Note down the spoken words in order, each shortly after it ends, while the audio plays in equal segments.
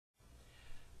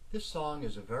This song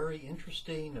is a very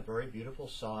interesting, a very beautiful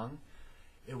song.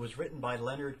 It was written by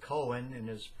Leonard Cohen and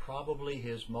is probably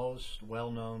his most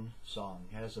well-known song.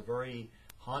 It has a very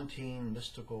haunting,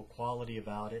 mystical quality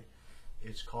about it.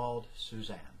 It's called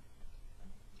Suzanne.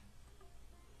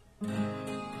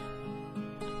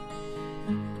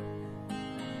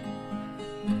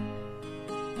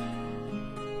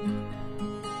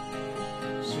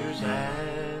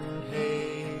 Suzanne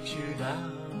takes you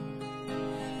down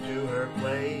to her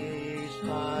place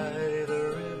by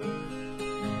the river.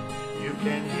 You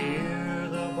can hear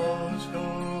the boats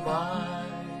go by.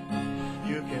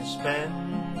 You can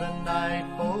spend the night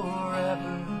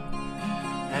forever.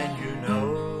 And you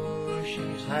know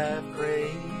she's half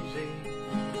crazy,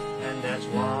 and that's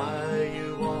why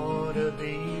you want to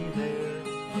be there.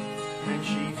 And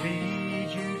she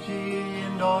feeds you tea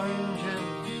and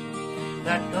oranges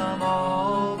that come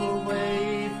all the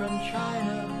way from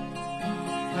China.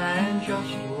 And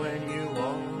just when you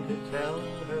want to tell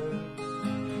her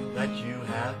that you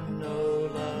have no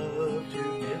love to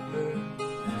give her,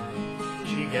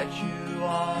 she gets you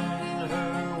on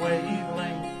her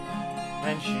wavelength,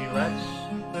 and she lets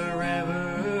the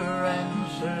river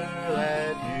answer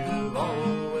that you've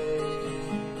always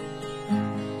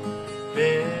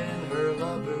been her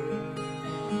lover.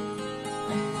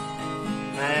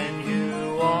 And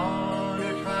you want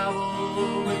to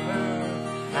travel with her,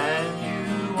 and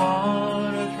you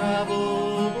want to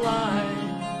travel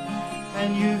blind,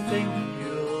 and you think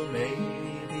you'll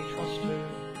maybe trust her,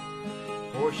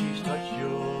 for she's touched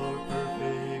your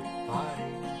perfect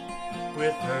body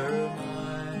with her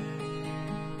mind.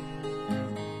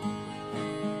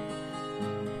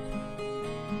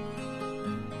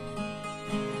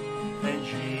 And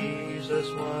Jesus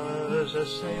was a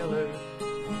sailor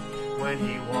when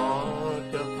he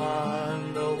walked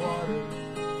upon the water,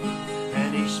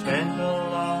 and he spent a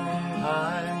long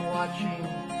time watching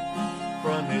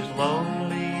from his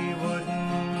lonely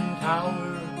wooden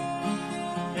tower.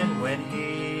 And when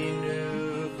he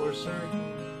knew for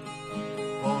certain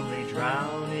only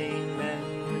drowning men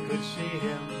could see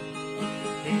him,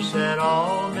 he said,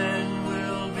 all men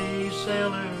will be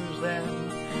sailors then,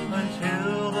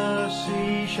 until the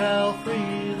sea shall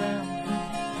free them.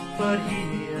 But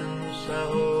he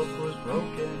himself was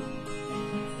broken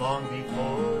long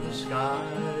before the sky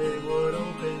would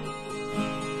open.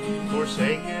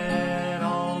 Forsaken,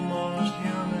 almost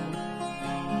human,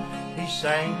 he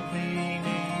sank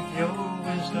beneath your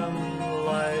wisdom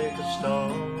like a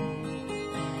stone.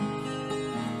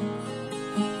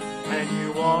 And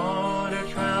you want to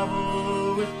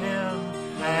travel with him,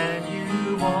 and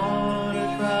you want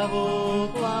to travel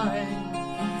blind,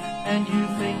 and you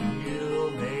think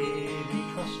you'll maybe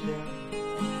trust him,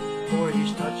 for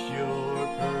he's touched your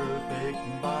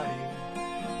perfect body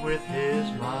with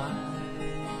his mind.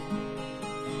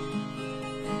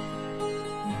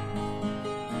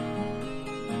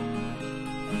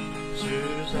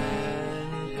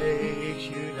 Suzanne takes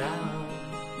you down.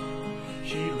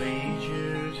 She leads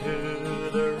you to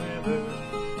the river.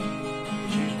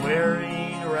 She's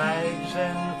wearing rags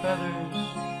and feathers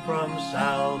from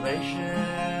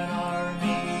Salvation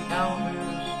Army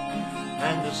counters,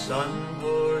 and the sun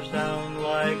pours down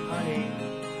like honey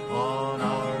on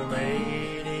Our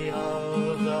Lady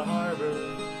of the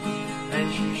Harbor.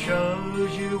 And she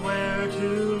shows you where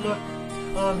to look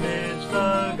amidst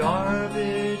the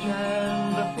garbage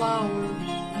and the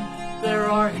flowers. There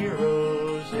are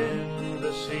heroes in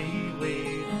the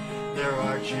seaweed, there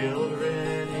are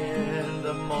children in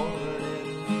the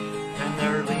morning, and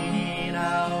they're leaning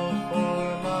out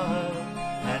for love,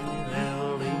 and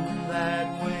they'll lean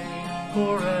that way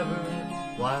forever,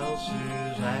 while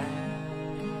Suzanne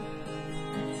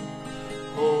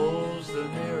holds the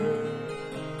mirror.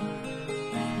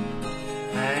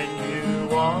 And you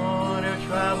want to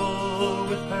travel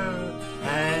with her,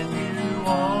 and you